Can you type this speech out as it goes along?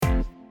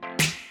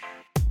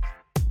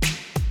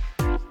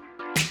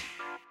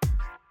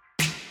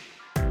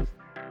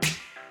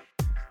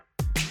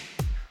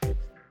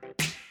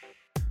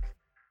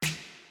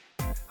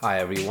Hi,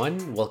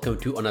 everyone. Welcome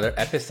to another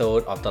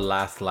episode of the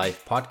Last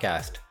Life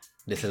podcast.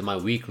 This is my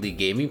weekly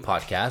gaming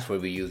podcast where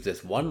we use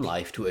this one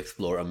life to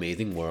explore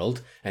amazing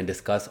worlds and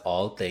discuss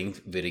all things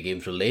video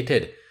games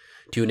related.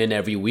 Tune in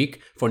every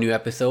week for new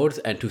episodes,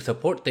 and to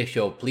support this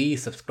show,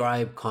 please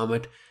subscribe,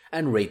 comment,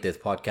 and rate this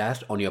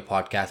podcast on your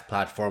podcast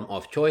platform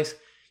of choice.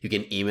 You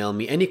can email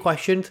me any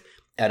questions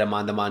at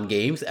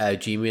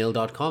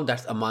amandamangames@gmail.com.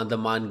 That's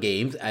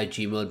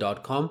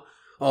amandamangames@gmail.com.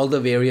 All the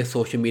various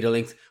social media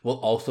links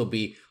will also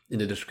be in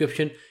the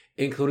description,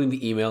 including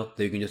the email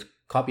that you can just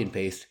copy and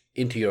paste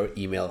into your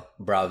email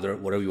browser,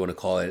 whatever you want to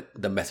call it,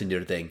 the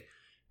messenger thing,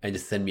 and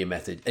just send me a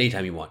message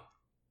anytime you want.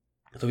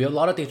 So we have a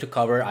lot of things to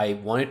cover. I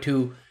wanted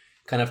to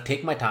kind of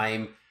take my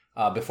time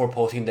before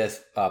posting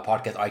this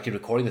podcast, or actually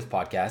recording this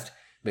podcast,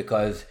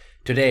 because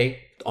today,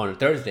 on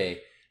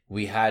Thursday,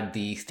 we had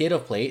the State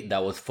of Play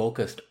that was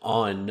focused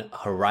on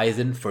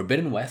Horizon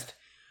Forbidden West,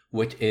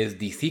 which is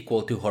the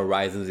sequel to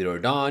Horizon Zero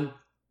Dawn,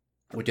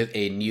 which is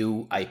a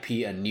new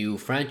IP, a new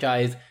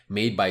franchise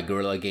made by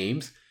Guerrilla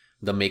Games,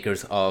 the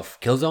makers of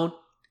Killzone.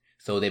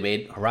 So they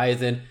made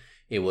Horizon.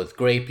 It was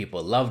great.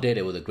 People loved it.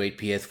 It was a great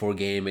PS4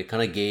 game. It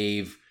kind of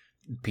gave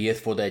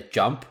PS4 that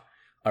jump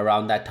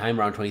around that time,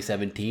 around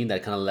 2017,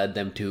 that kind of led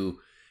them to...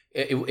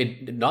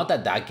 Not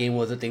that game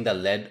was the thing that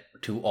led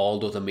to all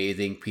those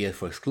amazing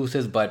PS4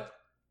 exclusives, but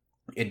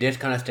it did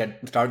kind of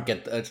start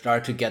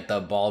to get the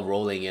ball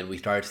rolling, and we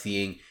started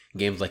seeing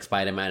games like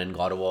Spider-Man and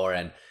God of War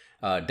and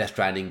Death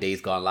Stranding, Days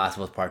Gone, Last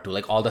of Us Part 2,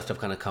 like all that stuff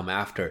kind of come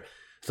after.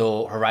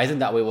 So Horizon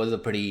that way was a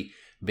pretty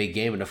big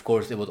game, and of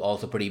course it was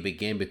also a pretty big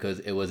game because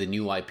it was a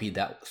new IP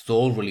that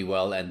sold really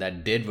well and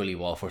that did really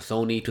well for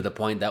Sony, to the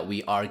point that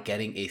we are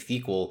getting a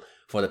sequel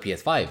for the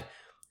PS5.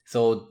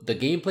 So the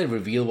gameplay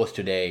reveal was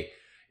today.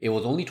 It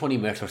was only 20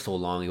 minutes or so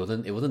long. It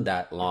wasn't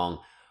that long,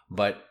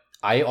 but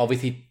I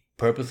obviously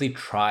purposely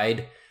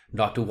tried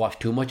not to watch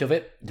too much of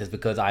it, just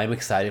because I am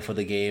excited for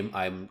the game.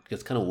 I'm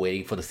just kind of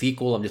waiting for the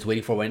sequel. I'm just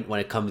waiting for when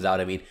it comes out.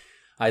 I mean,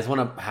 I just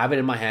want to have it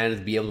in my hands,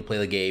 be able to play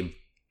the game,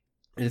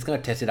 and just kind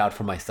of test it out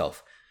for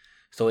myself.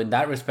 So in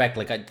that respect,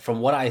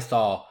 from what I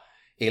saw,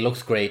 it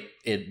looks great.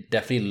 It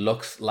definitely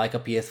looks like a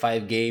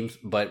PS5 game,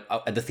 but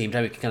at the same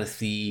time, you can kind of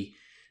see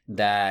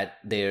that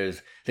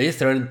there's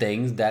certain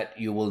things that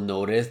you will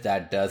notice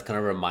that does kind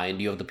of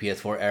remind you of the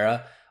PS4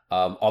 era.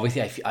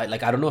 Obviously, I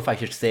don't know if I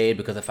should say it,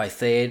 because if I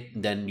say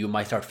it, then you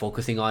might start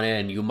focusing on it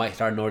and you might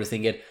start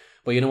noticing it.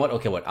 But you know what?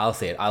 Okay, I'll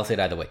say it. I'll say it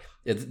either way.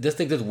 This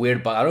thing, this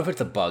weird bug. I don't know if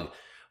it's a bug,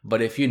 but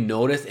if you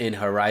notice in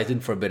Horizon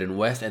Forbidden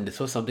West, and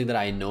this was something that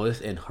I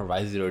noticed in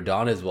Horizon Zero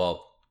Dawn as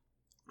well,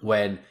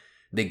 when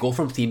they go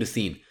from scene to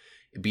scene,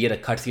 be it a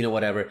cutscene or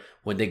whatever,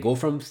 when they go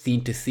from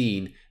scene to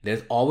scene,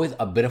 there's always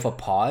a bit of a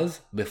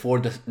pause before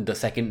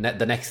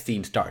the next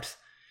scene starts.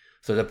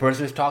 So the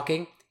person is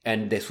talking,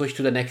 and they switch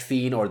to the next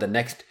scene or the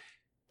next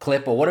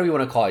clip or whatever you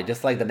want to call it,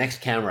 just like the next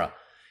camera,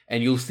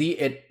 and you'll see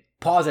it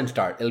pause and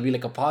start. It'll be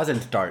like a pause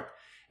and start,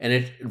 and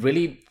it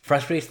really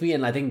frustrates me,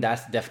 and I think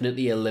that's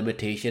definitely a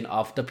limitation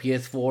of the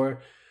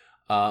PS4.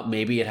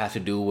 Maybe it has to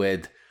do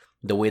with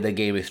the way the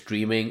game is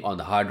streaming on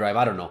the hard drive.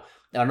 I don't know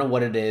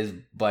what it is,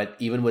 but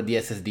even with the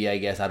SSD, I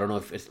guess, I don't know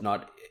if it's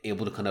not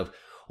able to kind of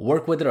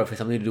work with it, or if it's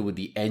something to do with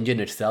the engine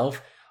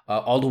itself.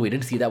 Although we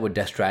didn't see that with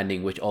Death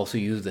Stranding, which also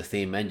used the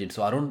same engine,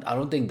 so I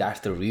don't think that's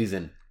the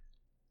reason.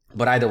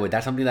 But either way,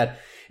 that's something that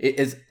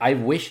is. I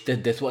wish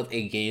that this was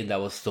a game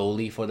that was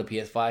solely for the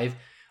PS5.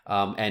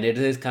 And it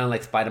is kind of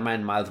like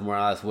Spider-Man Miles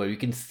Morales, where you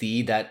can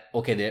see that,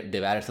 okay,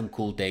 they've added some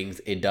cool things.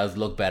 It does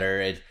look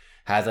better. It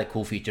has like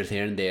cool features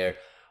here and there.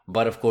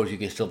 But of course, you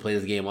can still play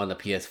this game on the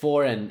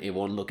PS4 and it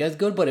won't look as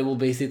good, but it will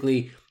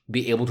basically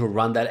be able to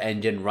run that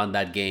engine, run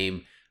that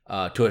game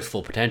to its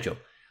full potential.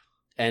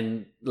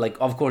 And like,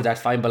 of course, that's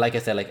fine. But like I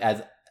said, like,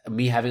 as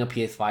me having a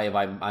PS5,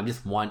 I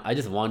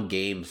just want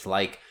games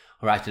like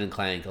Ratchet and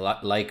Clank,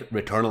 like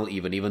Returnal,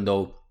 even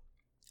though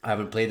I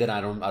haven't played it.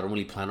 I don't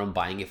really plan on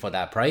buying it for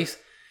that price.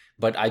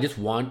 But I just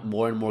want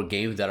more and more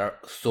games that are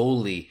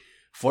solely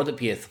for the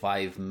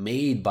PS5,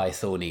 made by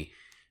Sony,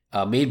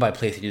 made by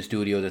PlayStation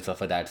Studios and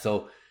stuff like that.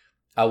 So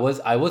I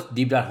was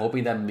deep down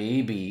hoping that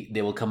maybe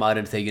they will come out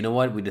and say, you know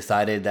what, we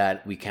decided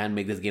that we can't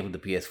make this game for the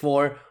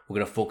PS4. We're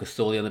gonna focus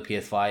solely on the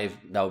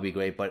PS5. That would be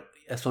great. But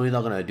Sony's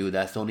not gonna do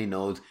that. Sony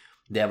knows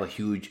they have a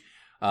huge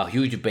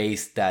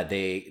base that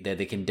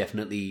they can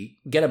definitely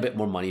get a bit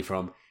more money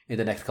from in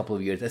the next couple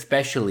of years,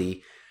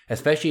 especially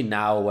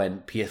now when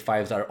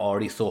PS5s are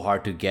already so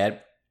hard to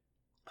get.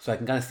 So I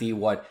can kind of see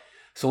what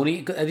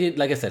Sony,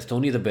 like I said,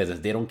 Sony is a business.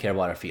 They don't care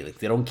about our feelings.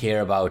 They don't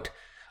care about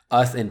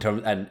us in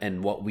terms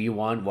and what we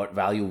want, what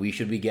value we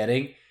should be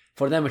getting.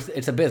 For them,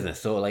 it's a business.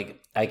 So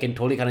like, I can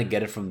totally kind of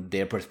get it from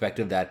their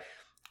perspective that,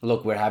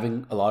 look, we're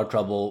having a lot of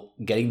trouble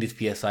getting these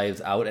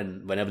PS5s out,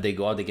 and whenever they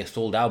go out, they get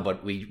sold out,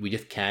 but we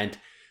just can't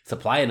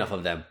supply enough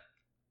of them.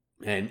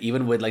 And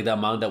even with like the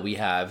amount that we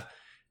have,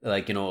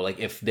 like, you know, like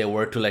if they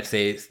were to, let's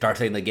say, start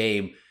selling the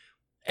game,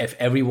 if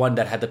everyone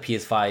that had the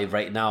PS5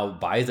 right now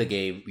buys a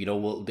game, you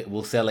know,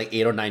 we'll sell like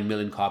 8 or 9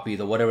 million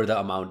copies or whatever the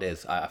amount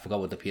is. I forgot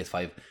what the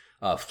PS5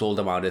 sold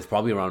amount is,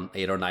 probably around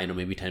 8 or 9 or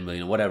maybe 10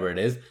 million, whatever it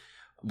is.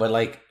 but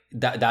like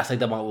that's like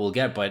the amount we'll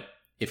get. But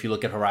if you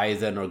look at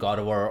Horizon or God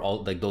of War,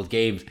 all like those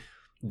games,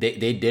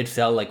 they did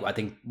sell like I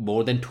think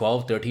more than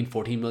 12, 13,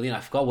 14 million. I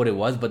forgot what it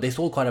was, but they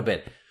sold quite a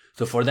bit.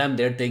 So for them,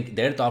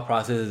 their thought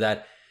process is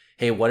that,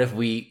 hey, what if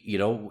we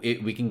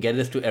can get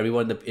this to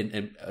everyone that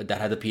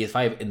has a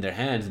PS5 in their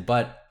hands,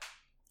 but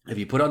if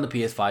you put on the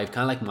PS5, kind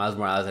of like Miles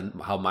Morales, and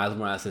how Miles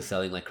Morales is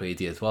selling like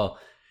crazy as well,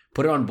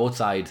 put it on both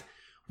sides,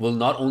 will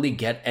not only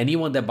get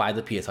anyone that buys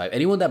the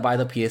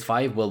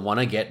PS5 will want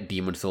to get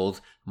Demon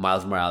Souls,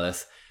 Miles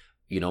Morales,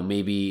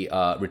 maybe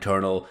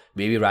Returnal,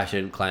 maybe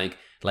Ratchet and Clank.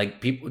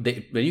 Like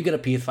when you get a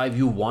PS5,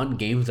 you want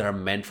games that are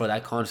meant for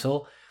that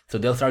console. So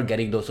they'll start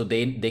getting those. So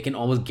they can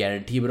almost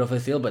guarantee a bit of a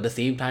sale, but at the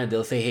same time,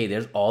 they'll say, hey,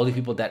 there's all the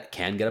people that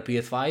can get a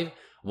PS5.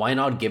 Why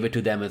not give it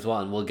to them as well?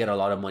 And we'll get a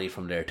lot of money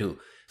from there too.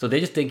 So they're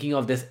just thinking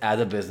of this as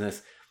a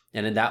business.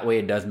 And in that way,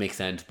 it does make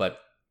sense. But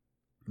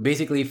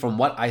basically, from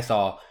what I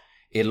saw,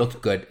 it looks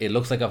good. It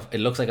looks like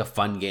a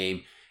fun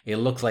game. It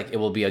looks like it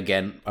will be,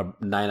 again, a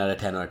 9 out of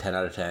 10 or a 10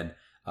 out of 10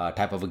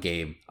 type of a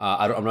game.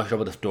 I'm not sure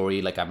about the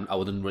story. Like I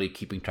wasn't really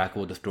keeping track of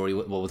what the story,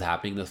 what was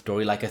happening in the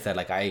story. Like I said,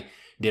 like I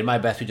did my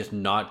best to just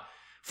not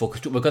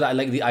focus too, because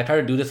I try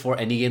to do this for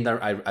any game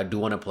that I do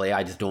want to play.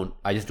 I just don't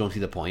see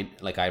the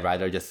point. Like I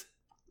rather just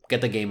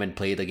get the game and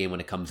play the game when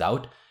it comes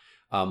out.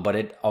 But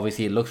it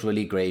obviously it looks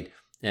really great,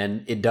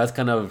 and it does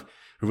kind of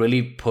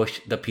really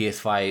push the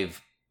PS5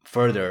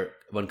 further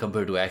when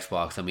compared to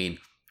Xbox. I mean,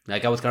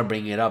 like I was kind of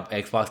bringing it up,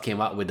 Xbox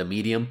came out with the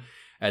Medium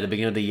at the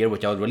beginning of the year,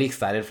 which I was really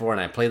excited for, and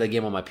I played the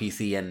game on my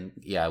PC, and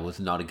yeah, it was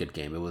not a good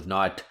game. It was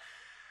not.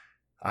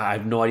 I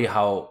have no idea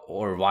how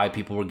or why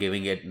people were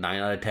giving it 9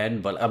 out of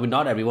 10, but I mean,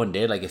 not everyone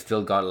did. Like, it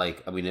still got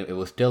like, I mean, it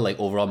was still like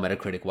overall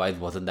Metacritic wise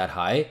wasn't that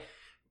high,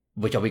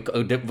 which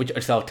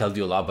itself tells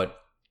you a lot. But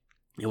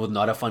it was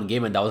not a fun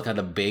game, and that was kind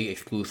of the big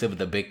exclusive,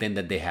 the big thing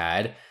that they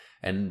had.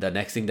 And the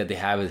next thing that they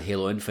have is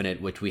Halo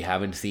Infinite, which we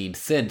haven't seen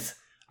since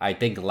I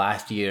think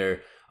last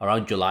year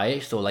around July,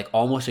 so like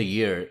almost a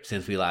year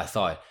since we last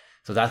saw it.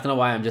 So that's kind of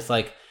why I'm just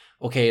like,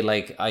 okay,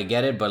 like I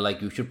get it, but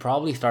like you should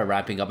probably start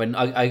wrapping up. And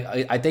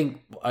I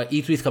think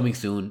E3 is coming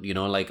soon,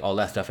 like all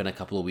that stuff in a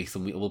couple of weeks, so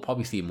we'll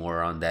probably see more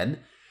around then.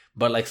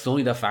 But like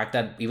Sony, the fact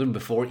that even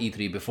before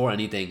E3, before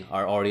anything,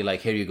 are already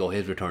like, here you go,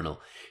 here's Returnal,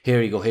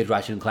 here you go, here's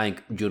Ratchet and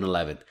Clank June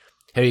 11th,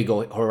 here you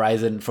go,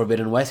 Horizon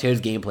Forbidden West,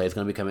 here's gameplay, it's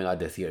gonna be coming out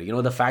this year.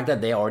 The fact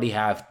that they already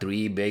have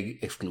 3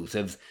 big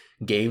exclusives,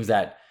 games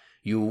that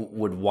you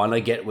would want to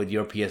get with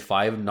your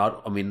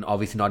PS5,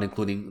 obviously not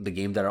including the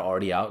games that are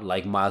already out,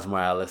 like Miles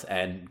Morales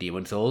and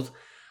Demon Souls.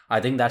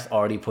 I think that's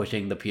already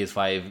pushing the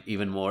PS5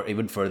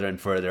 even further and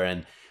further.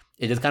 And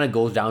it just kind of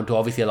goes down to,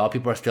 obviously, a lot of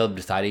people are still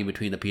deciding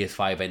between the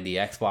PS5 and the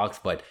Xbox.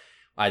 But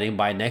I think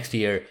by next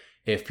year,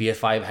 if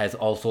PS5 has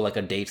also like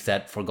a date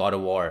set for God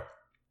of War,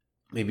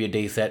 maybe a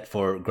date set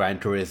for Gran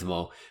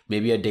Turismo,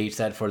 maybe a date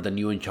set for the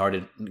new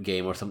Uncharted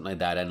game or something like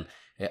that. And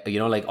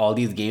like all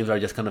these games are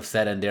just kind of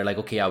set, and they're like,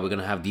 okay, yeah, we're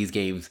gonna have these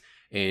games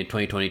in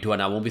 2022,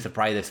 and I won't be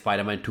surprised if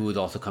Spider-Man 2 is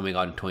also coming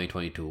out in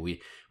 2022.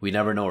 We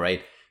never know,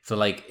 right? So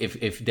like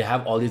if they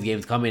have all these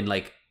games coming,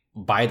 like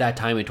by that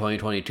time in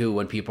 2022,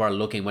 when people are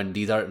looking, when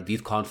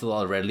these consoles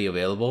are readily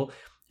available,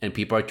 and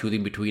people are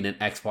choosing between an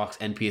Xbox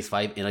and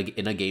PS5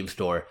 in a game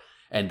store,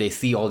 and they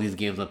see all these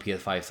games on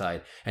PS5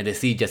 side, and they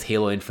see just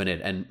Halo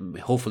Infinite and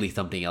hopefully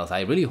something else. I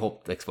really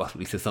hope Xbox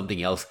releases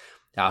something else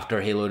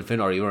after Halo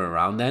Infinite or even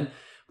around then.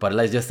 But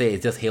let's just say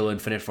it's just Halo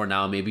Infinite for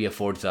now, maybe a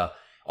Forza.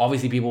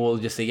 Obviously, people will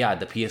just say, yeah,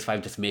 the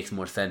PS5 just makes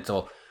more sense.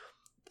 So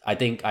I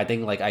think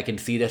like I can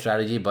see the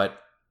strategy, but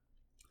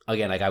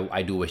again, like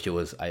I do wish it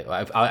was.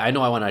 I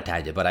know I want to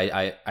attach it, but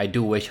I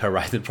do wish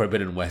Horizon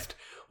Forbidden West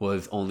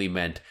was only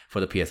meant for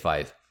the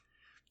PS5.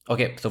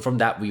 Okay, so from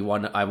that,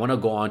 I want to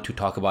go on to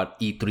talk about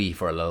E3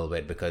 for a little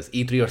bit, because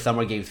E3 or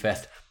Summer Games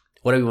Fest,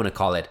 whatever you want to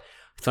call it.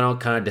 So now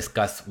kind of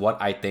discuss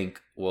what I think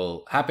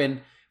will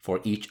happen for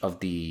each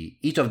of the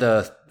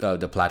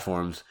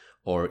platforms,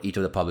 or each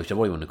of the publishers,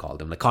 what do you want to call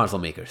them, the console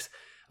makers.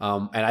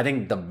 And I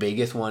think the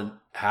biggest one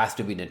has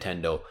to be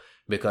Nintendo,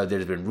 because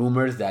there's been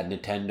rumors that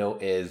Nintendo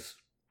is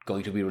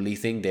going to be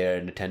releasing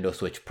their Nintendo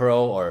Switch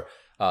Pro, or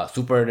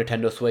Super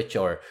Nintendo Switch,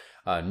 or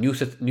new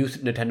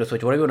Nintendo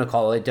Switch, whatever you want to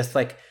call it, just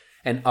like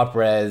an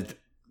up-res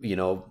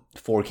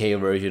 4K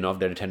version of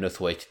the Nintendo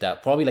Switch,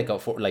 that probably like a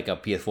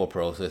PS4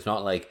 Pro. So it's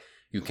not like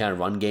you can't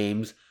run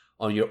games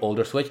on your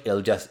older Switch,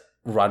 it'll just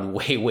run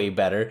way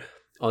better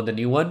on the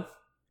new one.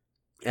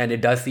 And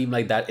it does seem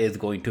like that is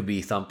going to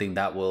be something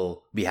that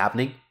will be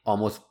happening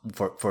almost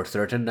for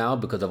certain now,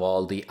 because of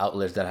all the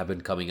outlets that have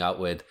been coming out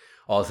with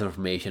all this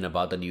information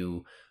about the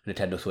new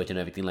Nintendo Switch and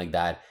everything like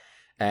that.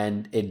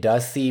 And it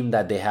does seem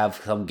that they have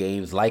some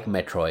games like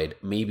Metroid,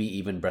 maybe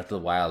even Breath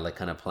of the Wild, like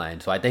kind of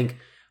planned. So I think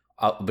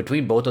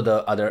between both of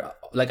the other,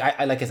 like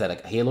I said,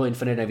 like Halo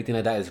Infinite and everything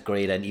like that is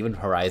great, and even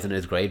Horizon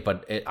is great.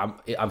 But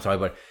I'm sorry,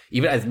 but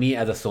even as me,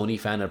 as a Sony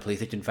fan or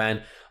PlayStation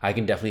fan, I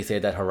can definitely say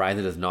that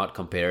Horizon does not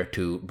compare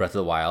to Breath of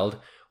the Wild,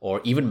 or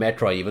even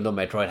Metroid. Even though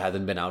Metroid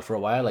hasn't been out for a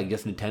while, like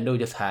just Nintendo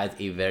just has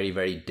a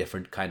very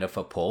different kind of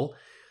a pull,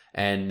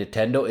 and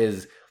Nintendo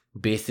is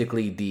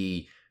basically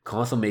the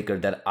console maker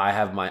that I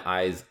have my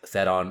eyes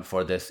set on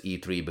for this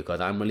E3 because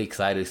I'm really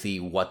excited to see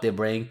what they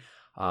bring.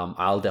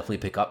 I'll definitely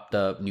pick up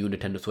the new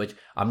Nintendo Switch.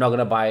 I'm not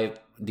gonna buy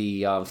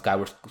the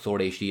Skyward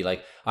Sword HD.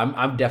 Like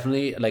I'm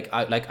definitely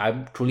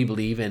I truly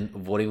believe in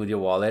voting with your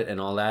wallet and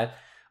all that.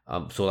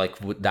 So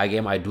like with that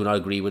game, I do not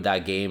agree with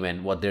that game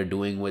and what they're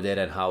doing with it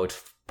and how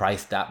it's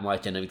priced that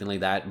much and everything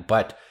like that.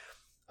 But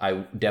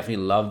I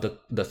definitely love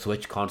the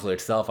Switch console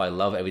itself. I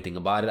love everything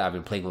about it. I've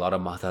been playing a lot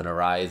of Monster Hunter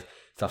Rise,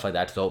 stuff like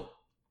that. So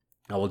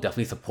I will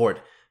definitely support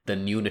the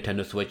new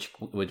Nintendo Switch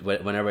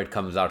whenever it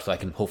comes out, so I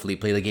can hopefully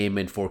play the game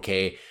in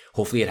 4K.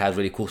 Hopefully, it has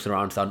really cool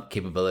surround sound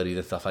capabilities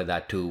and stuff like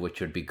that too, which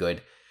should be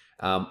good.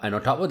 And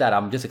on top of that,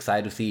 I'm just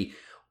excited to see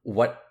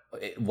what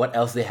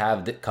else they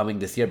have coming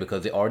this year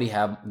because they already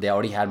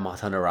had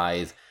Monster Hunter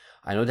Rise.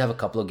 I know they have a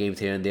couple of games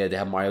here and there. They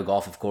have Mario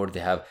Golf, of course.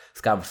 They have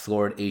Skyward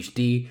Sword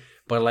HD.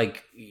 But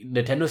like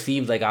Nintendo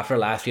seems like after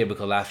last year,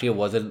 because last year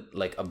wasn't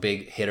like a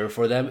big hitter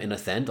for them in a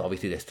sense.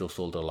 Obviously, they still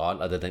sold a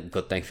lot, other than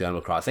thanks to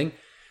Animal Crossing.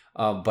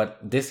 But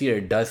this year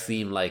it does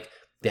seem like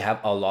they have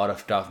a lot of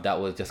stuff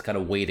that was just kind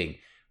of waiting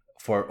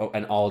for,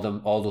 and all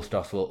those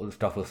stuff will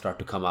start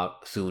to come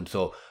out soon.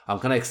 So I'm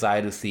kind of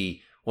excited to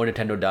see what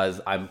Nintendo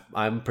does.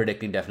 I'm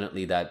predicting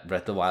definitely that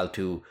Breath of the Wild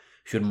 2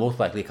 should most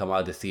likely come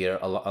out this year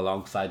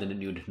alongside the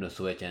new Nintendo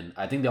Switch, and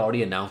I think they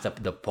already announced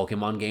that the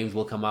Pokemon games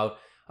will come out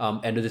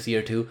end of this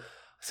year too.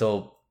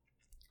 So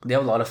they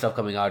have a lot of stuff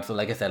coming out. So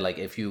like I said, like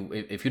if you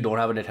don't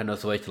have a Nintendo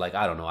Switch, like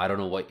I don't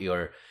know what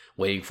you're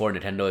waiting for.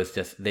 Nintendo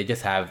is they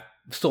just have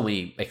so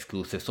many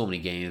exclusives, so many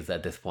games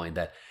at this point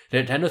that the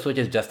Nintendo Switch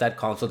is just that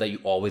console that you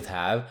always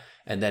have,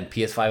 and then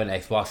PS5 and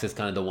Xbox is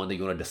kind of the one that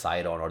you want to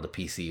decide on, or the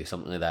PC or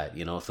something like that,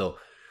 So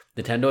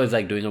Nintendo is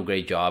like doing a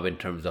great job in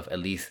terms of at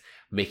least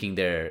making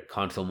their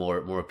console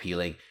more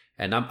appealing.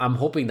 And I'm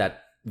hoping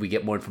that we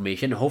get more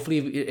information. Hopefully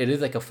it is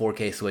like a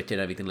 4K Switch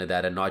and everything like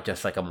that, and not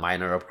just like a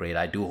minor upgrade.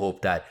 I do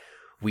hope that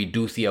we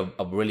do see a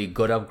really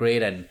good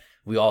upgrade, and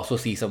we also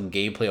see some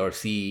gameplay or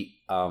see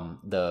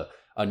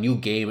a new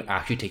game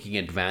actually taking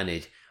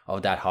advantage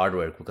of that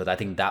hardware, because I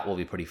think that will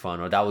be pretty fun,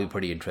 or that will be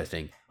pretty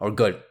interesting, or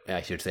good,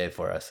 I should say,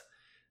 for us.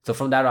 So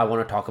from that, I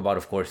want to talk about,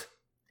 of course,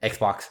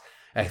 Xbox.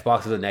 Xbox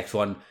is the next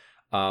one.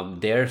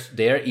 Their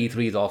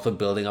E3 is also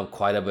building up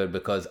quite a bit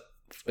because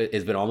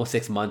it's been almost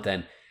 6 months,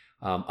 and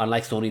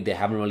unlike Sony, they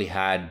haven't really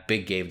had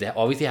big games. They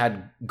obviously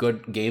had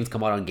good games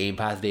come out on Game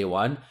Pass day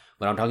one,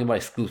 but I'm talking about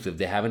exclusive.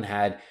 They haven't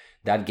had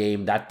that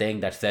game, that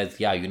thing that says,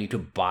 yeah, you need to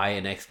buy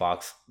an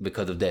Xbox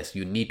because of this.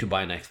 You need to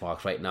buy an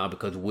Xbox right now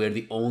because we're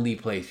the only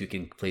place you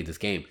can play this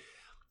game.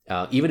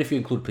 Even if you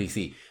include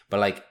PC, but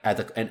like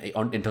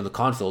in terms of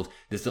consoles,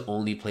 this is the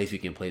only place you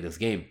can play this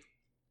game.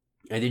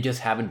 And they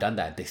just haven't done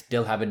that. They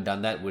still haven't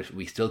done that, which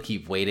we still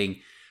keep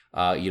waiting.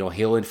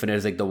 Halo Infinite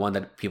is like the one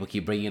that people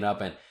keep bringing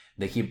up, and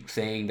they keep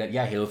saying that,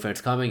 yeah, Halo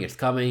Infinite's coming, it's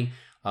coming.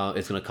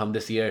 It's going to come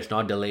this year. It's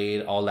not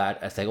delayed, all that.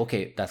 It's like,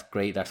 okay, that's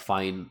great. That's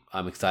fine.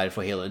 I'm excited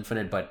for Halo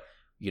Infinite, but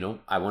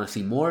I want to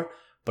see more.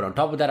 But on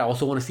top of that, I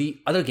also want to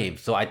see other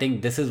games. So I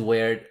think this is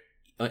where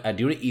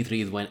during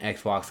E3 is when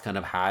Xbox kind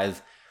of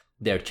has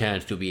their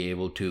chance to be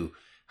able to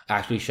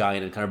actually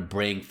shine and kind of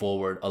bring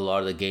forward a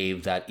lot of the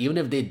games that even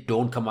if they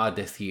don't come out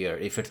this year,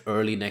 if it's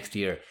early next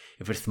year,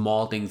 if it's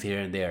small things here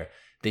and there,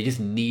 they just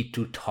need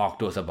to talk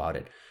to us about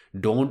it.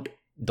 Don't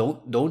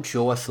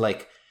show us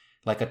like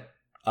a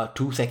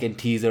 2-second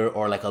teaser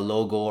or like a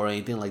logo or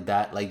anything like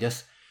that. Like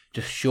just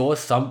show us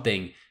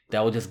something that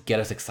will just get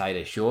us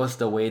excited. Show us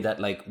the way that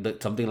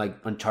something like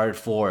Uncharted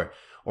 4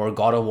 or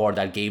God of War,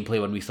 that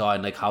gameplay when we saw,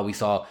 and like how we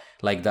saw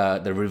like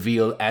the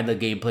reveal and the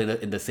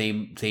gameplay in the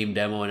same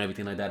demo and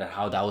everything like that, and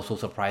how that was so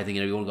surprising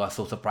and everyone got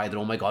so surprised that,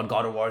 oh my God,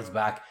 God of War is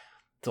back.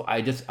 So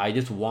I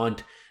just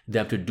want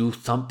them to do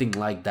something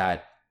like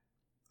that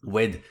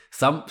with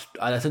some,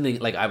 that's something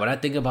like when I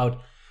think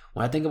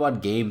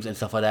about games and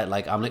stuff like that,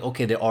 like I'm like,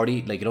 okay, they're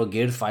already like,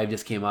 Gears 5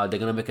 just came out. They're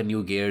gonna make a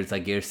new Gears,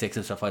 like Gears 6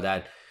 and stuff like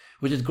that,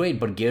 which is great.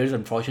 But Gears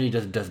unfortunately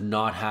just does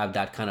not have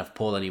that kind of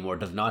pull anymore.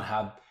 Does not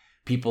have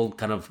people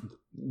kind of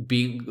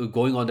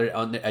going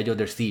on the edge of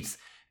their seats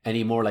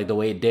anymore like the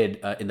way it did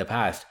in the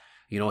past.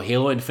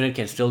 Halo Infinite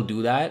can still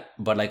do that,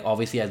 but like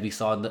obviously as we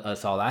saw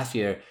last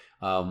year,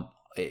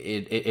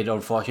 it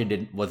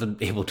unfortunately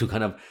wasn't able to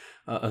kind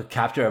of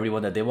capture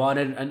everyone that they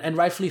wanted, and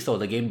rightfully so.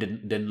 The game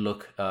didn't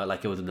look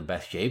like it was in the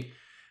best shape,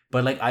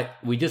 but like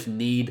we just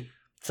need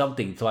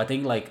something. So I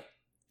think like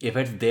if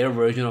it's their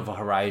version of a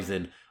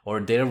Horizon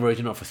or their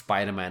version of a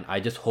Spider-Man, I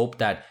just hope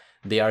that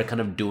they are kind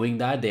of doing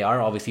that. They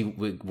are obviously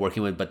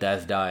working with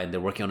Bethesda, and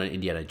they're working on an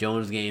Indiana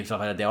Jones game, stuff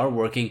like that. They are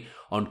working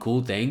on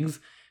cool things.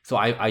 So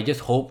I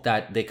just hope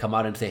that they come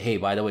out and say, hey,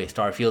 by the way,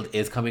 Starfield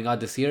is coming out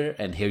this year,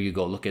 and here you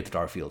go, look at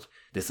Starfield.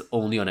 This is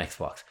only on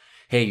Xbox.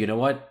 Hey, you know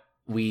what?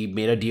 We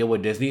made a deal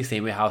with Disney,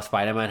 same way how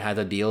Spider-Man has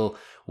a deal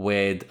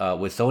with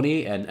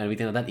Sony and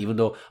everything like that. Even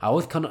though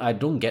I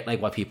don't get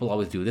like why people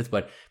always do this,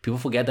 but people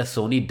forget that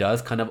Sony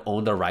does kind of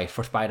own the right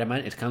for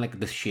Spider-Man. It's kind of like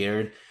this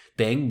shared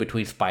thing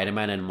between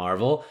Spider-Man and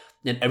Marvel.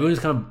 And everyone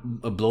just kind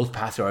of blows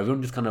past it, or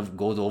everyone just kind of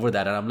goes over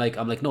that. And I'm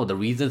like, no, the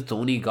reason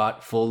Sony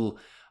got full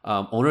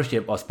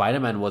ownership of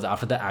Spider-Man was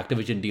after the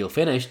Activision deal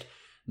finished.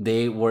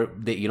 This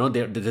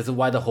is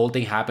why the whole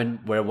thing happened.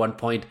 Where at one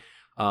point,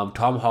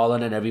 Tom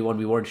Holland and everyone,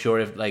 we weren't sure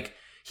if like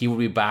he would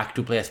be back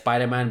to play as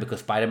Spider-Man,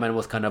 because Spider-Man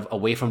was kind of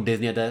away from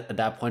Disney at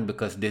that point,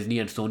 because Disney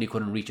and Sony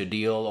couldn't reach a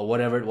deal or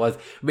whatever it was.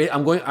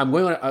 I'm going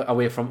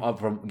away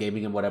from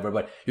gaming and whatever,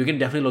 but you can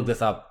definitely look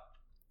this up.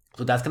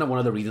 So that's kind of one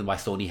of the reasons why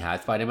Sony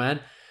has Spider-Man.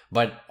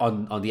 But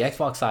on the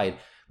Xbox side,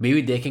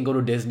 maybe they can go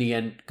to Disney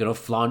and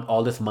flaunt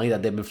all this money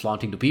that they've been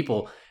flaunting to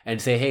people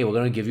and say, hey, we're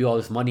going to give you all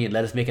this money and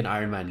let us make an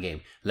Iron Man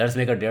game. Let us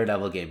make a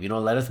Daredevil game.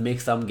 Let us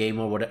make some game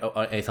or whatever,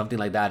 or something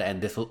like that.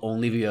 And this will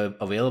only be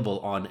available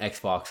on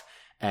Xbox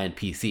and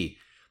PC.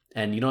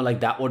 And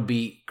like that would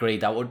be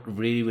great. That would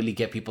really, really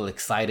get people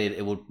excited.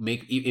 It would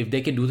make, if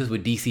they can do this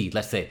with DC,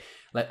 let's say,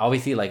 like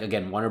obviously, like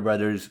again, Warner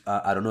Brothers,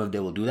 I don't know if they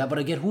will do that, but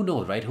again, who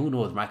knows, right? Who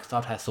knows?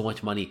 Microsoft has so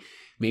much money.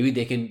 Maybe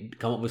they can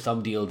come up with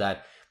some deal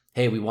that,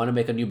 hey, we want to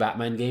make a new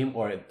Batman game,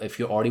 or if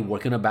you're already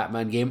working on a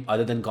Batman game,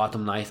 other than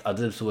Gotham Knights,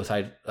 other than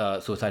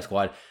Suicide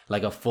Squad,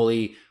 like a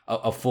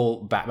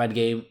full Batman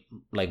game,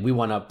 like we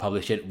want to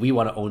publish it, we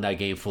want to own that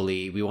game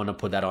fully, we want to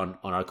put that on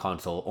our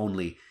console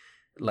only.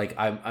 Like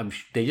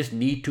they just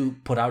need to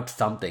put out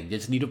something. They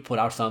just need to put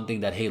out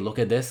something that, hey, look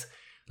at this,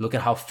 look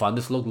at how fun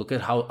this looks, look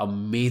at how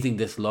amazing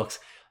this looks,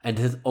 and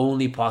this is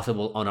only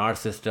possible on our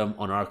system,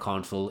 on our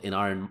console, in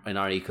our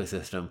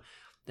ecosystem.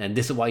 And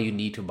this is why you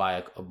need to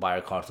buy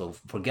a console.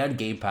 Forget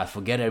Game Pass,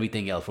 forget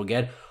everything else,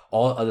 forget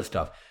all other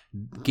stuff.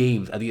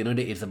 Games, at the end of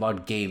the day, it's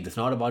about games. It's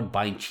not about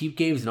buying cheap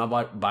games, it's not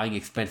about buying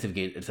expensive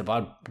games. It's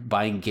about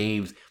buying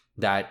games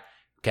that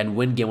can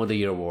win Game of the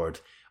Year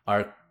awards,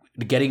 are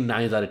getting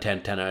 9s out of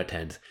 10, 10 out of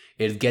 10s.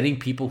 It's getting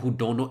people who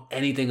don't know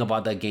anything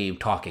about that game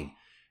talking.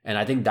 And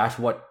I think that's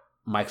what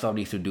Microsoft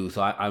needs to do.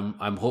 So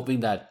I'm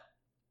hoping that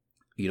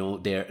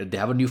they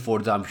have a new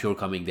Forza, I'm sure,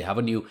 coming. They have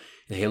a new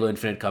Halo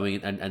Infinite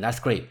coming, and that's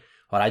great.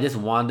 But I just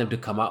want them to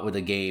come out with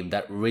a game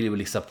that really,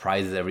 really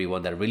surprises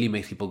everyone, that really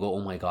makes people go,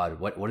 oh my God,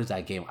 what is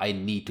that game? I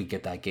need to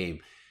get that game.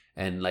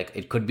 And like,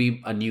 it could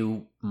be a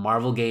new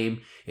Marvel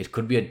game, it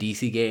could be a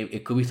DC game,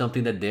 it could be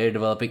something that they're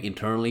developing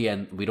internally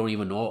and we don't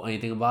even know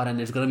anything about, and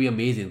it's going to be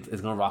amazing.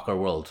 It's going to rock our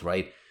worlds,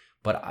 right?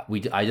 But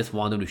I just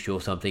want them to show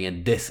something,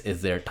 and this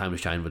is their time to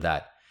shine with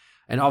that.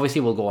 And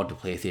obviously we'll go on to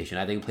PlayStation.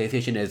 I think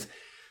PlayStation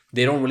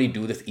they don't really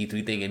do this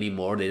E3 thing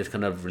anymore. They just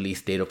kind of release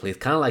state of play.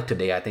 Kind of like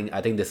today. I think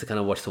this is kind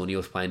of what Sony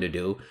was planning to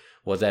do,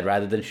 was that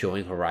rather than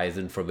showing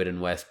Horizon Forbidden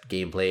West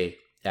gameplay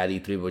at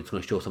E3, we're just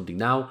going to show something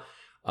now.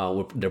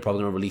 They're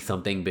probably going to release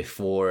something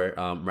before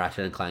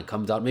Ratchet and Clank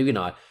comes out. Maybe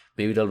not.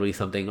 Maybe they'll release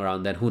something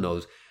around then. Who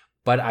knows?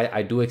 But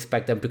I do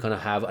expect them to kind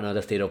of have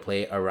another state of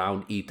play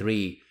around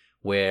E3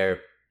 where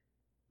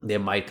they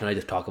might kind of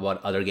just talk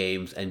about other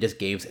games and just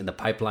games in the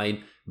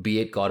pipeline, be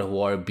it God of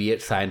War, be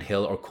it Silent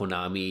Hill or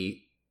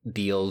Konami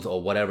deals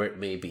or whatever it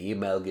may be,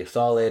 Metal Gear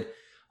Solid.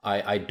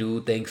 I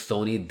do think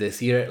Sony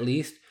this year at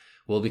least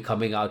will be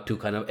coming out to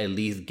kind of at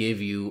least give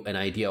you an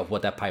idea of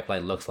what that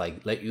pipeline looks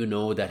like. Let you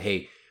know that,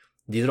 hey,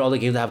 these are all the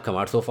games that have come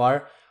out so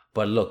far,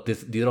 but look,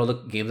 these are all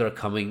the games that are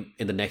coming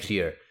in the next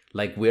year.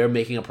 Like, we're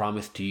making a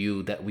promise to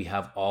you that we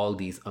have all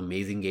these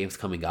amazing games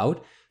coming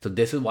out. So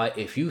this is why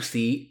if you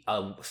see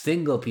a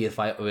single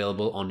PS5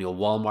 available on your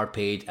Walmart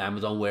page,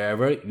 Amazon,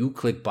 wherever, you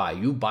click buy.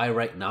 You buy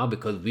right now,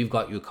 because we've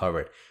got you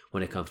covered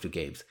when it comes to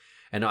games.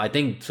 And I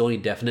think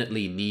Sony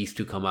definitely needs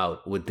to come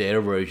out with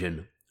their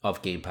version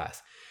of Game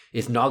Pass.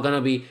 It's not going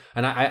to be,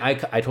 and I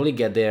totally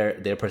get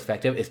their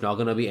perspective. It's not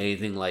going to be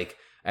anything like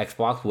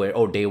Xbox where,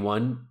 day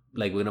one,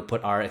 like, we're going to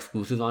put our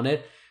exclusives on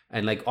it.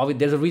 And like, obviously,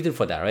 there's a reason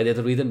for that, right? There's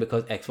a reason,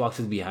 because Xbox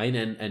is behind,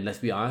 and let's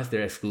be honest,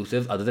 their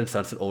exclusives, other than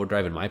Sunset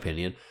Overdrive, in my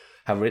opinion,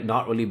 have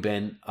not really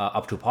been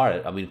up to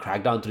par. I mean,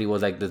 Crackdown 3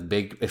 was like this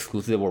big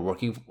exclusive they were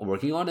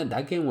working on, and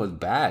that game was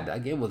bad.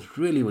 That game was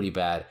really, really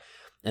bad.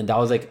 And that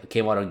was like,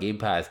 came out on Game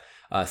Pass.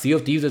 Sea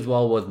of Thieves as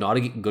well was not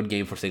a good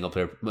game for single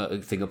player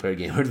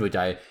gamers, which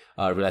I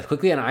realized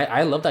quickly. And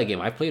I love that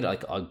game. I played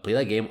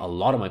that game a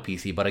lot on my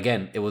PC. But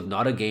again, it was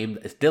not a game.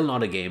 It's still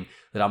not a game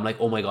that I'm like,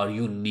 oh my God,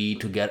 you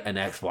need to get an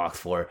Xbox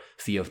for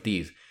Sea of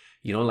Thieves.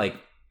 Like,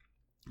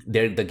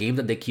 the games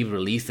that they keep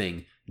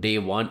releasing day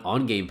one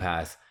on Game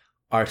Pass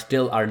are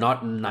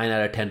not 9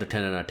 out of 10 to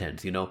 10 out of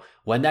 10s.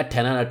 When that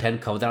 10 out of 10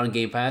 comes out on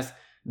Game Pass,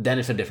 then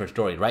it's a different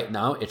story. Right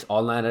now, it's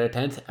all 9 out of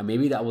 10s, and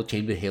maybe that will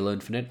change with Halo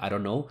Infinite. I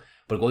don't know.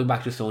 But going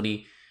back to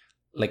Sony,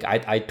 like,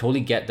 I totally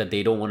get that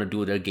they don't want to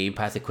do their Game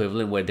Pass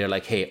equivalent where they're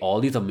like, hey, all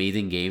these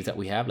amazing games that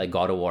we have, like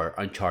God of War,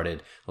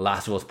 Uncharted,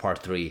 Last of Us Part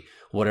 3,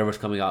 whatever's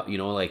coming out,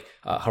 like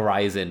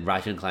Horizon,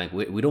 Ratchet and Clank,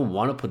 we don't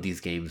want to put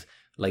these games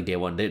like day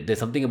one. There's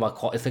something about,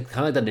 it's like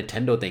kind of like the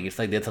Nintendo thing. It's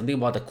like there's something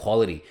about the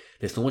quality.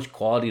 There's so much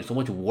quality, so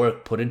much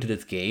work put into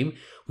this game.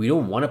 We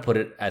don't want to put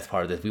it as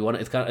part of this.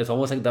 It's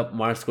almost like the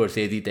Martin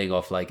Scorsese thing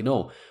of like,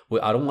 no,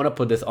 I don't want to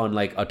put this on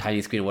like a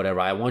tiny screen or whatever.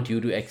 I want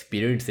you to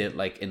experience it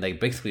like in like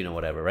big screen or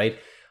whatever, right?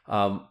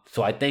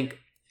 So I think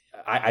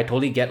I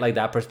totally get like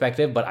that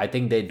perspective, but I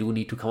think they do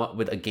need to come up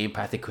with a Game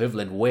Pass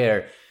equivalent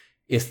where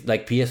it's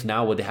like PS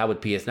Now, what they have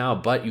with PS Now,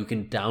 but you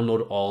can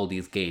download all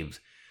these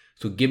games.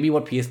 So give me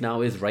what PS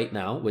Now is right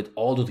now with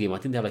all those games. I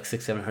think they have like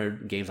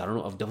 600-700 games. I don't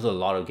know. There was a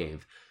lot of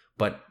games.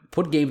 But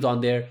put games on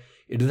there.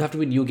 It doesn't have to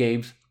be new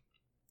games.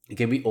 It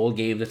can be old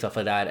games and stuff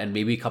like that. And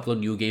maybe a couple of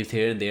new games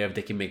here and there if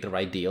they can make the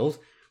right deals.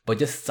 But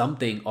just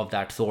something of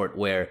that sort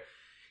where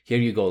here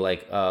you go,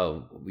 like,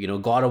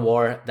 God of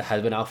War that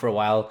has been out for a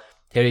while.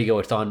 Here you go.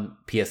 It's on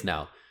PS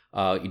Now.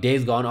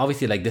 Days Gone,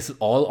 obviously, like this is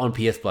all on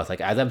PS Plus.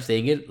 Like as I'm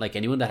saying it, like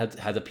anyone that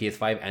has a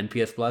PS5 and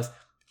PS Plus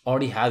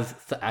already has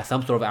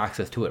some sort of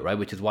access to it, right?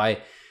 Which is why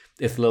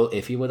it's a little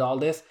iffy with all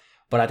this.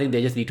 But I think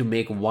they just need to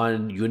make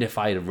one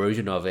unified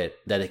version of it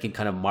that they can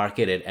kind of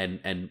market it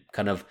and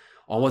kind of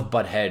almost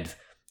butt heads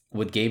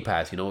with Game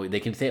Pass. They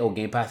can say, oh,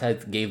 Game Pass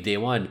has games day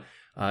one.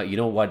 You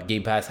know what?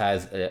 Game Pass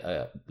has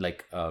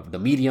the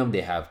Medium.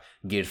 They have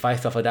Gears 5,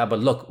 stuff like that. But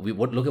look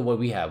at what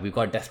we have. We've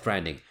got Death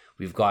Stranding.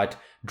 We've got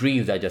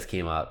Dreams that just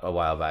came out a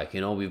while back.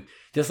 We've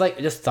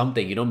just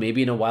something.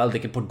 Maybe in a while they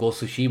can put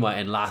Ghost of Tsushima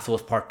and Last of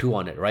Us Part 2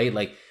 on it, right?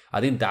 Like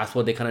I think that's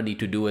what they kind of need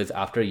to do is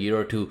after a year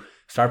or two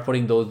start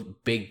putting those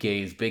big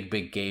games,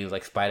 big games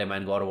like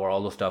Spider-Man, God of War,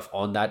 all those stuff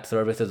on that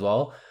service as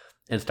well,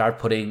 and start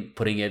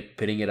pitting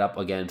it up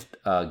against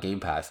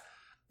Game Pass.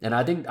 And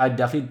I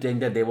definitely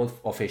think that they will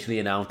officially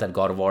announce that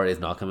God of War is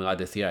not coming out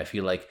this year. I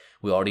feel like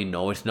we already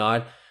know it's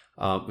not.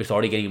 It's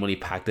already getting money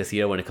packed this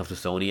year when it comes to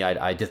Sony.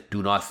 I just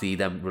do not see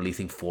them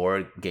releasing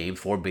four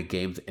big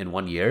games in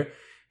 1 year.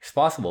 It's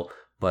possible,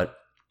 but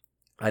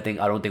I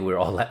don't think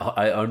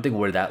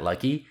we're that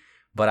lucky.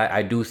 But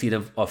I do see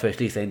them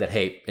officially saying that,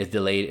 hey, it's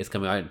delayed. It's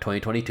coming out in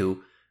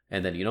 2022,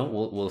 and then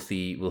we'll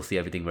see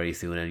everything very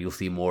soon, and you'll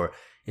see more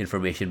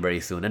information very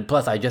soon. And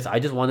plus, I just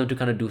want them to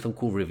kind of do some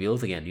cool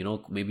reveals again.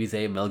 Maybe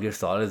say Metal Gear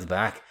Solid is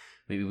back.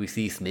 Maybe we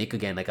see Snake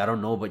again. Like I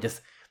don't know, but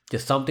just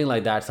something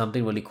like that,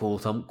 something really cool,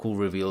 some cool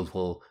reveals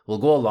will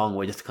go a long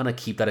way just to kind of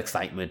keep that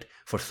excitement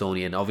for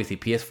Sony. And obviously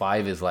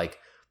PS5 is like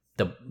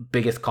the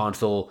biggest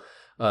console,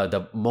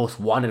 the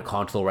most wanted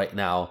console right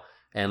now.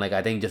 And like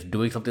I think just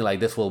doing something like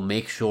this will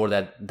make sure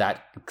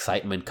that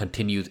excitement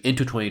continues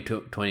into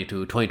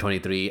 2022,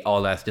 2023,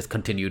 all that's just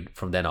continued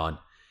from then on.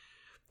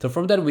 So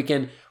from that we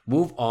can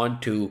move on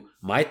to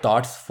my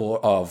thoughts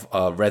of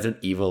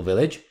Resident Evil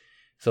Village.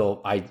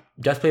 So I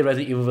just played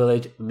Resident Evil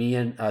Village. Me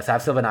and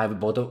Savsilv and I,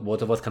 both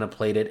of us kind of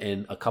played it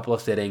in a couple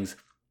of sittings.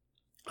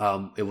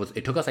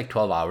 It took us like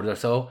 12 hours or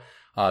so,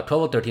 12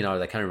 or 13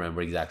 hours. I can't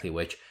remember exactly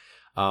which.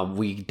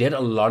 We did a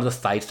lot of the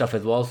side stuff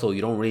as well, so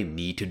you don't really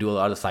need to do a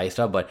lot of the side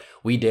stuff, but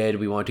we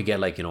wanted to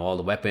get all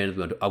the weapons.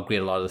 We wanted to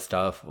upgrade a lot of the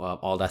stuff,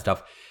 all that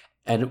stuff,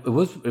 and it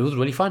was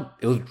really fun.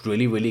 It was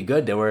really, really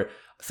good. There were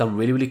some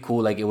really, really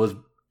cool,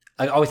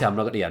 obviously I'm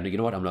not gonna, you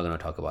know what, I'm not gonna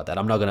talk about that.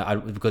 I'm not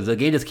gonna, because the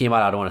game just came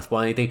out, I don't want to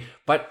spoil anything,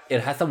 but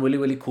it has some really,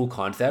 really cool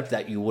concepts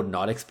that you would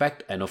not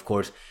expect, and of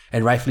course,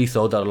 and rightfully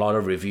so, that a lot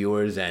of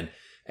reviewers and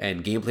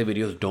gameplay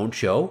videos don't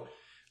show.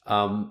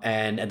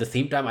 And at the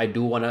same time, I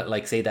do want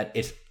to say that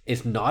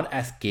it's not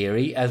as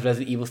scary as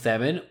Resident Evil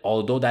 7,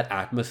 although that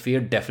atmosphere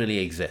definitely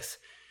exists.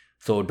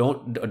 So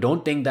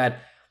don't think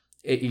that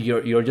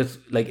you're just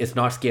it's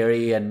not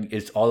scary and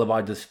it's all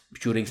about just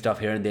shooting stuff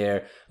here and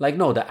there.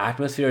 No, the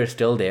atmosphere is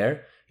still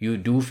there. You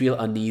do feel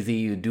uneasy.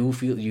 You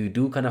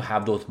do kind of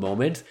have those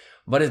moments,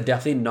 but it's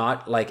definitely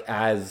not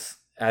as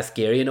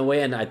scary in a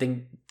way. And I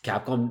think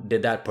Capcom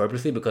did that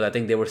purposely because I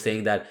think they were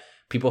saying that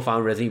people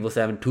found Resident Evil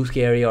 7 too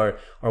scary or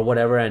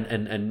whatever,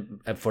 and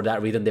for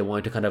that reason they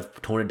wanted to kind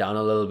of tone it down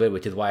a little bit,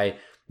 which is why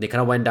they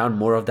kind of went down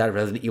more of that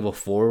Resident Evil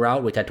 4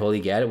 route, which I totally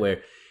get,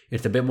 where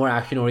it's a bit more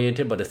action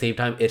oriented, but at the same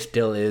time it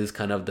still is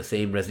kind of the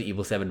same Resident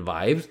Evil 7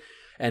 vibes.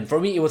 And for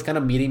me, it was kind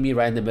of meeting me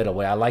right in the middle,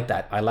 where I like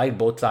that. I like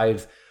both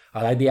sides.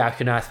 I like the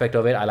action aspect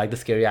of it. I like the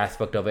scary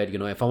aspect of it.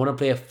 If I want to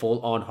play a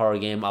full-on horror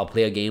game, I'll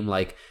play a game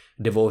like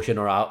Devotion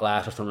or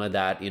Outlast or something like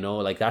that.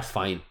 That's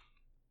fine.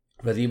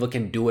 Resident Evil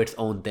can do its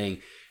own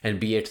thing and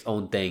be its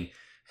own thing.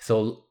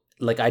 So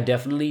I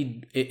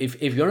definitely,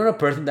 if you're a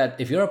person that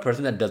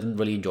doesn't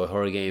really enjoy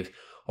horror games,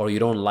 or you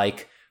don't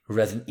like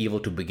Resident Evil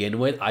to begin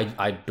with,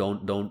 I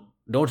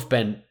don't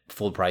spend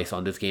full price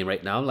on this game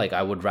right now.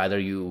 I would rather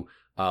you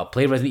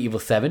play Resident Evil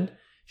 7,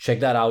 check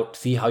that out,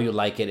 see how you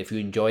like it, if you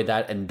enjoy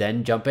that, and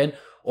then jump in.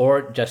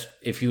 Or just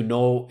if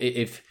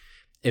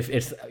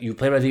it's you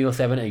play Resident Evil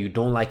 7 and you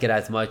don't like it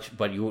as much,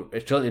 but you're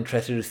still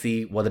interested to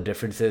see what the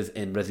difference is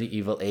in Resident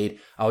Evil 8,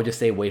 I would just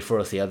say wait for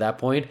a sale at that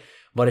point.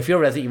 But if you're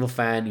a Resident Evil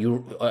fan,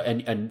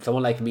 and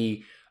someone like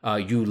me,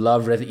 you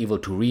love Resident Evil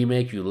 2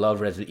 Remake, you love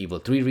Resident Evil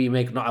 3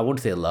 Remake. No, I wouldn't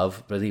say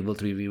love Resident Evil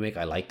 3 Remake.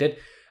 I liked it.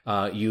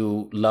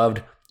 You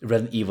loved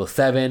Resident Evil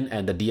 7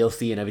 and the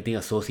DLC and everything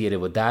associated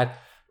with that.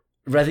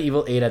 Resident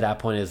Evil 8 at that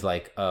point is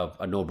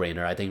a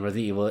no-brainer. I think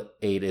Resident Evil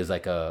 8 is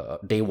a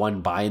day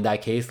one buy in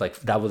that case.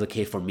 That was the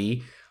case for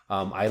me.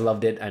 I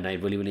loved it and I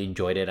really, really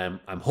enjoyed it.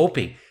 I'm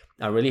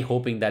really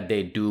hoping that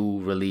they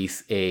do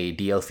release a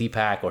DLC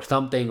pack or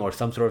something, or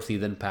some sort of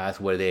season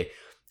pass where they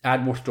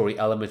add more story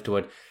elements to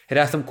it. It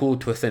has some cool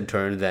twists and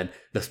turns, and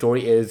the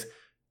story is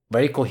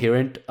very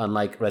coherent,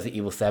 unlike Resident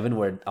Evil 7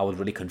 where I was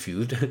really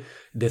confused.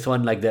 This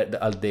one,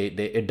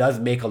 it does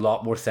make a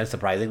lot more sense,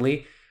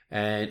 surprisingly,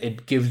 and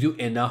it gives you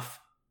enough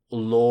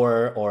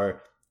lore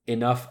or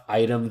enough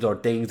items or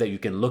things that you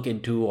can look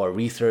into or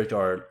research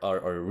or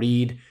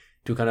read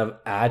to kind of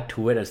add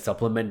to it and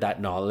supplement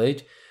that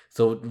knowledge.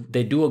 So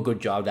they do a good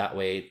job that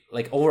way.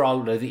 Like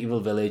overall, Resident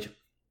Evil Village,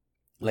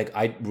 like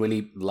I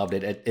really loved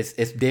it.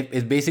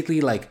 It's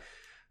basically like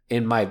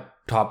in my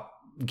top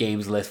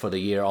games list for the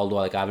year. Although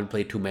like I haven't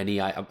played too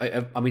many.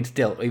 I mean,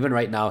 still even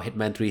right now,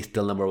 Hitman 3 is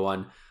still number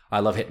one. I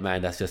love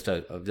Hitman. That's just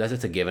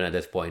a given at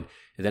this point.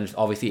 And then it's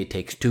obviously It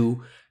Takes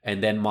Two,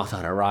 and then Monster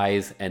Hunter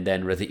Rise, and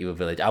then Resident Evil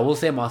Village. I will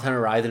say Monster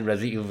Hunter Rise and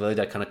Resident Evil Village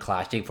are kind of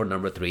clashing for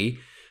number three,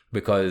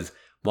 because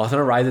Monster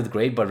Hunter Rise is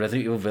great, but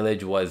Resident Evil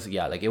Village was,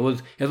 yeah, like it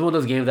was one of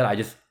those games that I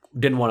just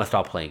didn't want to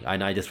stop playing,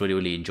 and I just really,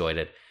 really enjoyed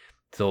it.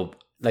 So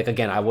like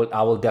again, I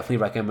will definitely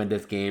recommend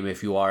this game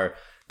if you are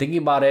thinking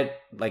about it.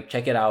 Like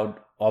check it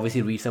out.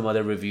 Obviously read some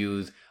other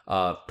reviews,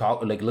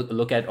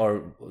 look at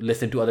or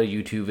listen to other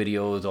YouTube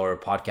videos or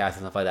podcasts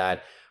and stuff like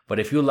that. But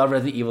if you love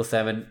Resident Evil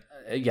 7,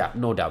 yeah,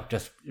 no doubt,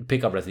 just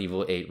pick up Resident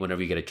Evil 8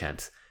 whenever you get a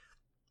chance.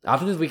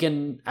 After this, we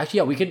can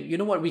you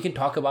know what, we can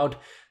talk about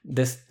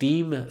this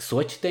Steam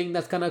Switch thing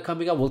that's kind of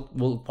coming up.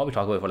 We'll probably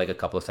talk about it for like a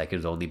couple of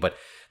seconds only, but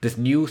this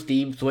new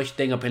Steam Switch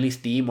thing, apparently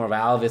Steam or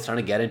Valve is trying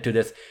to get into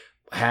this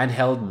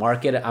handheld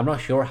market. I'm not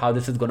sure how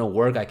this is going to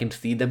work. I can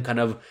see them kind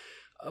of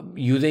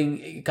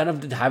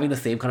having the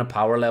same kind of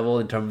power level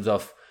in terms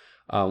of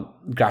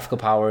graphical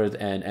powers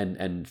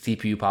and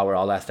CPU power,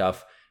 all that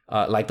stuff,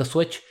 like the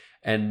Switch,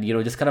 and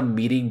just kind of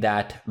meeting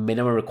that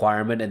minimum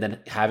requirement, and then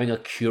having a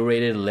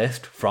curated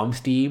list from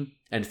Steam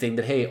and saying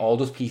that, hey, all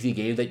those PC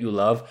games that you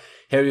love,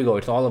 here you go,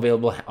 it's all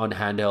available on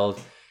handheld.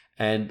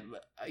 And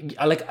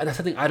that's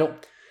something I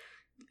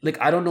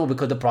don't know,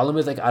 because the problem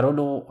is, like, I don't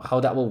know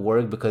how that will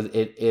work, because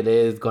it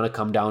is going to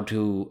come down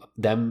to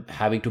them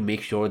having to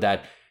make sure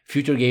that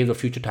future games or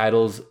future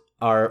titles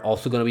are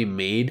also going to be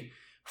made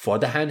for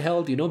the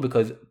handheld,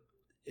 because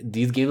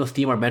these games on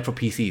Steam are meant for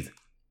PCs.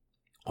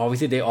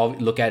 Obviously, they all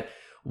look at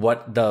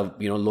what the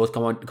lowest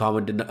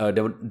common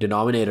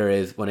denominator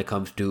is when it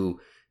comes to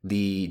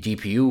the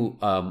GPU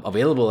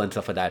available and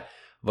stuff like that.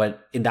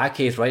 But in that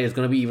case, right, it's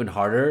going to be even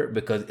harder,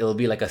 because it'll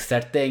be like a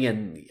set thing,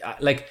 and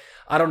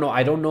I don't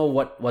know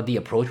what the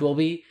approach will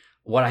be.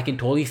 What I can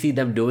totally see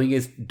them doing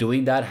is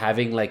doing that,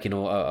 having a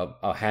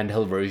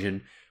handheld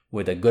version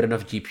with a good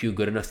enough GPU,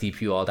 good enough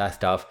CPU, all that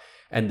stuff,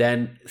 and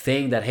then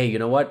saying that, hey, you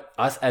know what,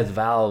 us as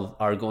Valve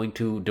are going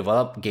to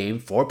develop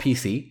games for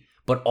PC,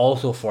 but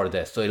also for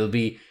this. So it'll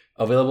be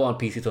available on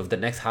PC. So if the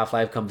next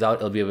Half-Life comes out,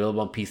 it'll be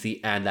available on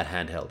PC and that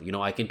handheld.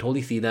 I can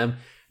totally see them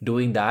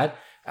doing that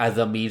as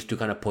a means to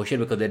kind of push it,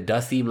 because it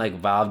does seem like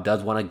Valve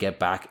does want to get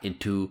back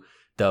into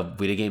the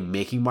video game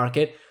making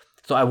market.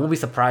 So I won't be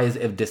surprised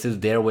if this is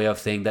their way of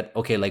saying that,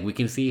 okay, like, we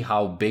can see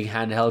how big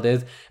handheld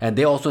is. And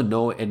they also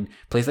know in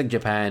places like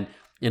Japan,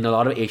 in a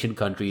lot of Asian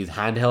countries,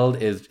 handheld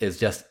is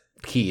just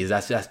key.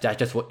 That's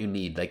just what you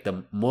need. Like,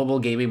 the mobile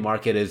gaming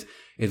market is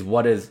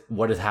what is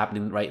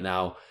happening right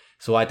now.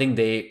 So I think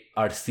they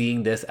are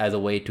seeing this as a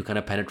way to kind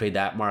of penetrate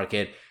that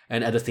market,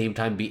 and at the same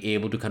time be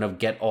able to kind of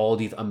get all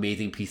these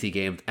amazing PC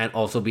games, and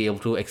also be able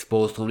to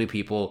expose so many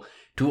people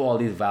to all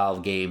these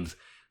Valve games.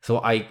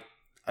 So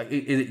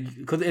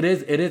because it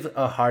is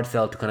a hard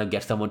sell to kind of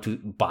get someone to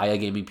buy a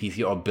gaming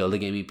PC or build a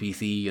gaming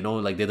PC.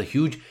 Like, there's a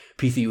huge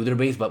PC user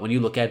base, but when you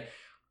look at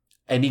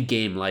any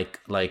game like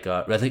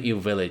Resident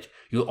Evil Village,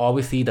 you'll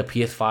always see the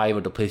PS5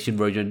 or the PlayStation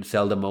version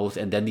sell the most,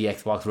 and then the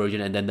Xbox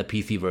version, and then the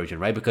PC version,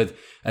 right? Because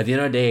at the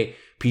end of the day,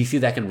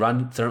 PCs that can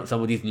run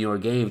some of these newer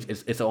games,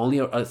 it's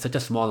only such a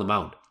small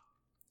amount.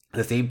 At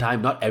the same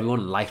time, not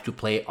everyone likes to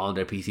play on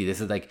their PC.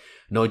 This is like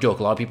no joke.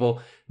 A lot of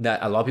people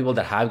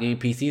that have gaming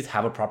PCs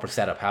have a proper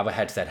setup, have a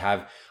headset,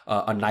 have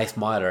a nice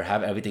monitor,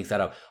 have everything set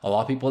up. A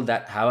lot of people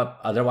that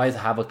otherwise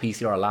have a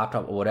PC or a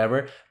laptop or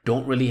whatever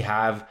don't really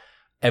have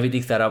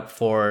everything set up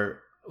for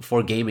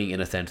gaming,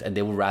 in a sense, and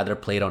they would rather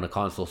play it on a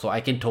console. So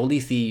I can totally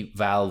see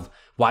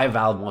why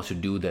Valve wants to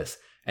do this,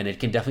 and it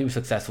can definitely be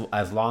successful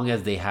as long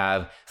as they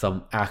have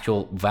some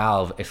actual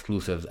Valve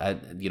exclusives.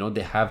 And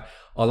they have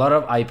a lot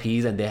of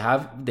IPs, and they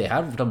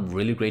have some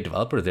really great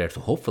developers there.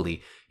 So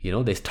hopefully,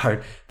 they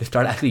start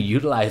actually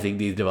utilizing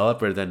these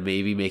developers and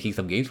maybe making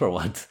some games for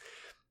once.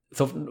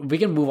 So we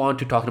can move on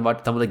to talking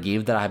about some of the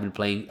games that I've been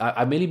playing.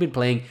 I've mainly been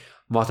playing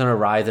Monster Hunter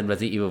Rise and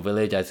Resident Evil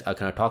Village, as I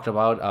kind of talked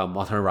about.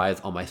 Monster Hunter Rise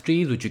on my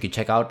streams, which you can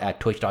check out at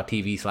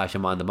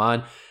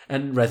twitch.tv/AmanDaman.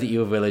 And Resident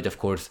Evil Village, of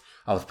course,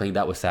 I was playing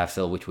that with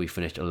Safsil, which we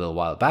finished a little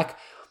while back.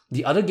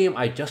 The other game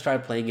I just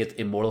started playing is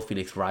Immortal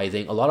Phoenix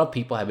Rising. A lot of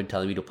people have been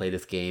telling me to play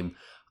this game.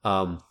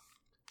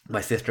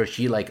 My sister,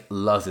 she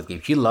loves this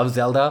game. She loves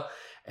Zelda,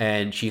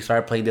 and she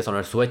started playing this on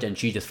her Switch, and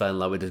she just fell in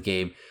love with this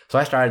game. So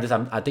I started this.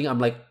 I think I'm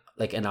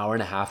like an hour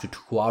and a half to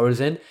 2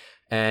 hours in.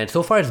 And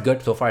so far it's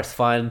good. So far it's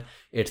fun.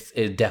 It's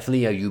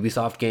definitely a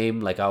Ubisoft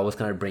game. Like I always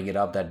kind of bring it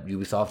up that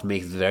Ubisoft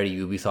makes very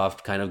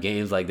Ubisoft kind of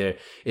games. Like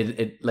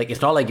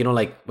it's not like,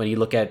 like when you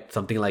look at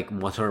something like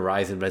Monster Hunter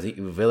Rise and Resident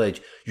Evil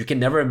Village, you can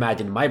never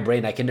imagine, in my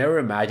brain, I can never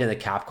imagine that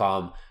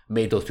Capcom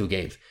made those two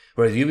games.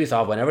 Whereas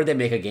Ubisoft, whenever they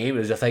make a game,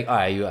 it's just like, all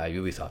right,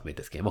 Ubisoft made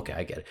this game. Okay,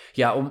 I get it.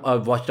 Yeah,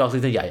 Watch Dogs,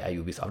 yeah,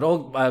 Ubisoft.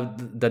 Oh,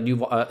 the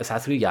new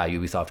Assassin's Creed, yeah,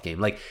 Ubisoft game.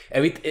 Like,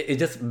 it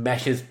just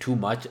meshes too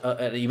much.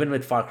 Even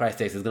with Far Cry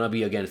 6, it's going to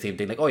be, again, the same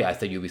thing. Like, oh, yeah,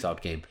 it's a Ubisoft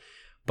game.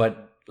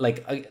 But,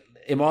 like,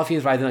 Immortal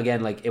Phoenix Rising,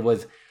 again, like, it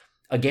was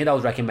a game that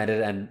was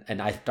recommended,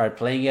 and I started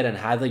playing it and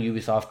had the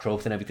Ubisoft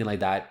tropes and everything like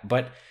that.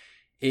 But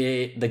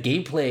the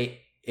gameplay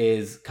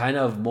is kind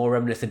of more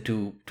reminiscent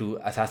to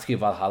Assassin's Creed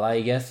Valhalla, I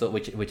guess. So the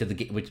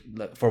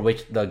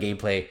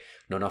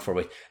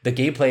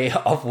gameplay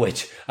of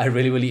which I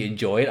really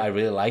enjoyed. I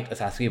really liked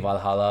Assassin's Creed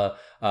Valhalla's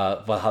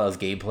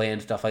gameplay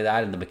and stuff like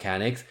that, and the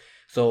mechanics.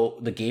 So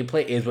the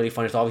gameplay is really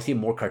fun. It's obviously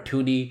more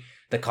cartoony.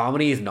 The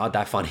comedy is not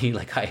that funny.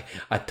 Like I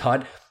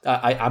thought,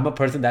 I'm a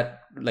person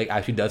that like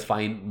actually does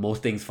find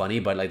most things funny,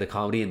 but like the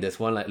comedy in this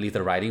one, at least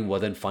the writing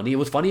wasn't funny. It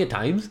was funny at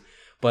times,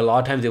 but a lot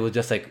of times it was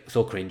just like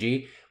so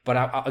cringy.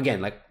 But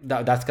again, like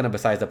that's kind of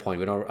besides the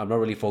point. I'm not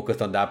really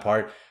focused on that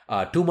part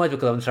too much,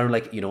 because I'm trying to,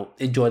 like,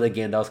 enjoy the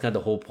game. That was kind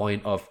of the whole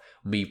point of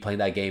me playing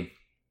that game.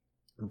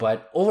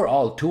 But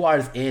overall, 2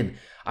 hours in,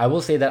 I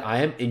will say that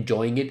I am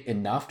enjoying it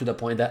enough to the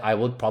point that I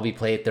will probably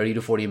play 30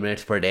 to 40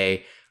 minutes per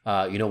day.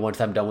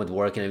 Once I'm done with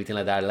work and everything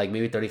like that, like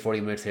maybe 30,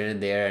 40 minutes here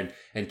and there,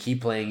 and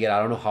keep playing it. I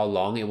don't know how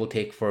long it will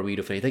take for me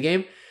to finish the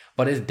game,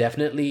 but it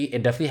definitely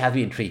has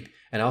me intrigued.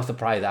 And I was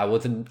surprised.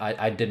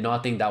 I did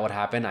not think that would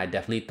happen. I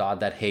definitely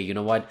thought that, hey, you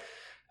know what?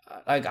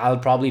 Like, I'll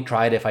probably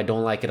try it. If I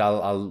don't like it,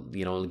 I'll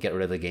get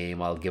rid of the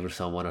game. I'll give it to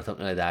someone or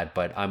something like that.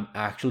 But I'm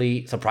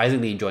actually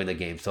surprisingly enjoying the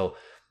game. So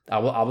I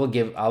will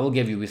give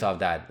Ubisoft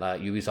that.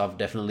 Ubisoft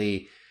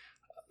definitely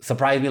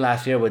surprised me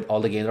last year with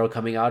all the games that were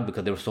coming out,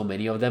 because there were so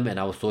many of them, and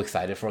I was so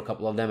excited for a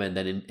couple of them. And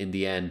then in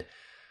the end,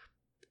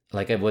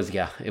 like it was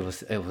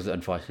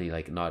unfortunately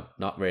like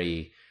not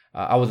very.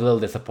 I was a little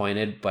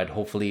disappointed, but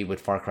hopefully with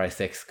Far Cry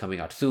 6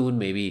 coming out soon,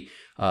 maybe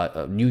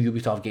new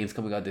Ubisoft games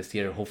coming out this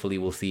year, hopefully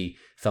we'll see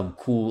some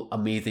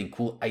amazing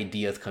cool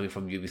ideas coming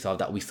from Ubisoft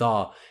that we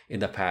saw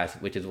in the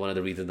past, which is one of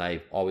the reasons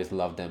I always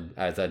loved them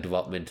as a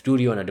development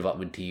studio and a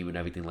development team and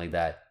everything like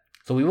that.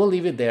 So we will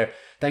leave it there.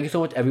 Thank you so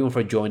much, everyone,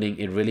 for joining.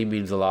 It really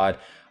means a lot.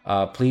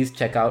 Please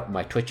check out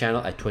my Twitch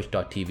channel at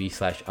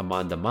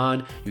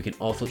twitch.tv/AmanDaman. You can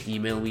also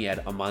email me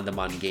at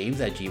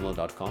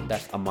amandamangames@gmail.com.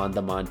 That's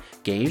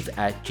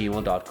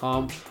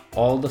amandamangames@gmail.com.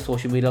 All the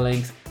social media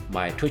links,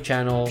 my Twitch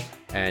channel,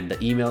 and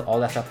the email, all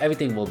that stuff,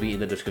 everything will be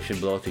in the description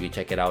below, so you can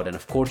check it out. And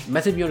of course,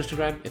 message me on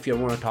Instagram if you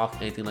want to talk,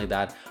 anything like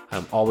that.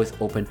 I'm always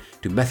open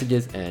to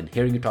messages and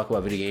hearing you talk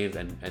about video games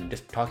and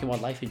just talking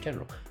about life in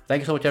general.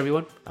 Thank you so much,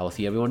 everyone. I will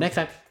see everyone next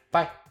time.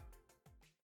 Bye.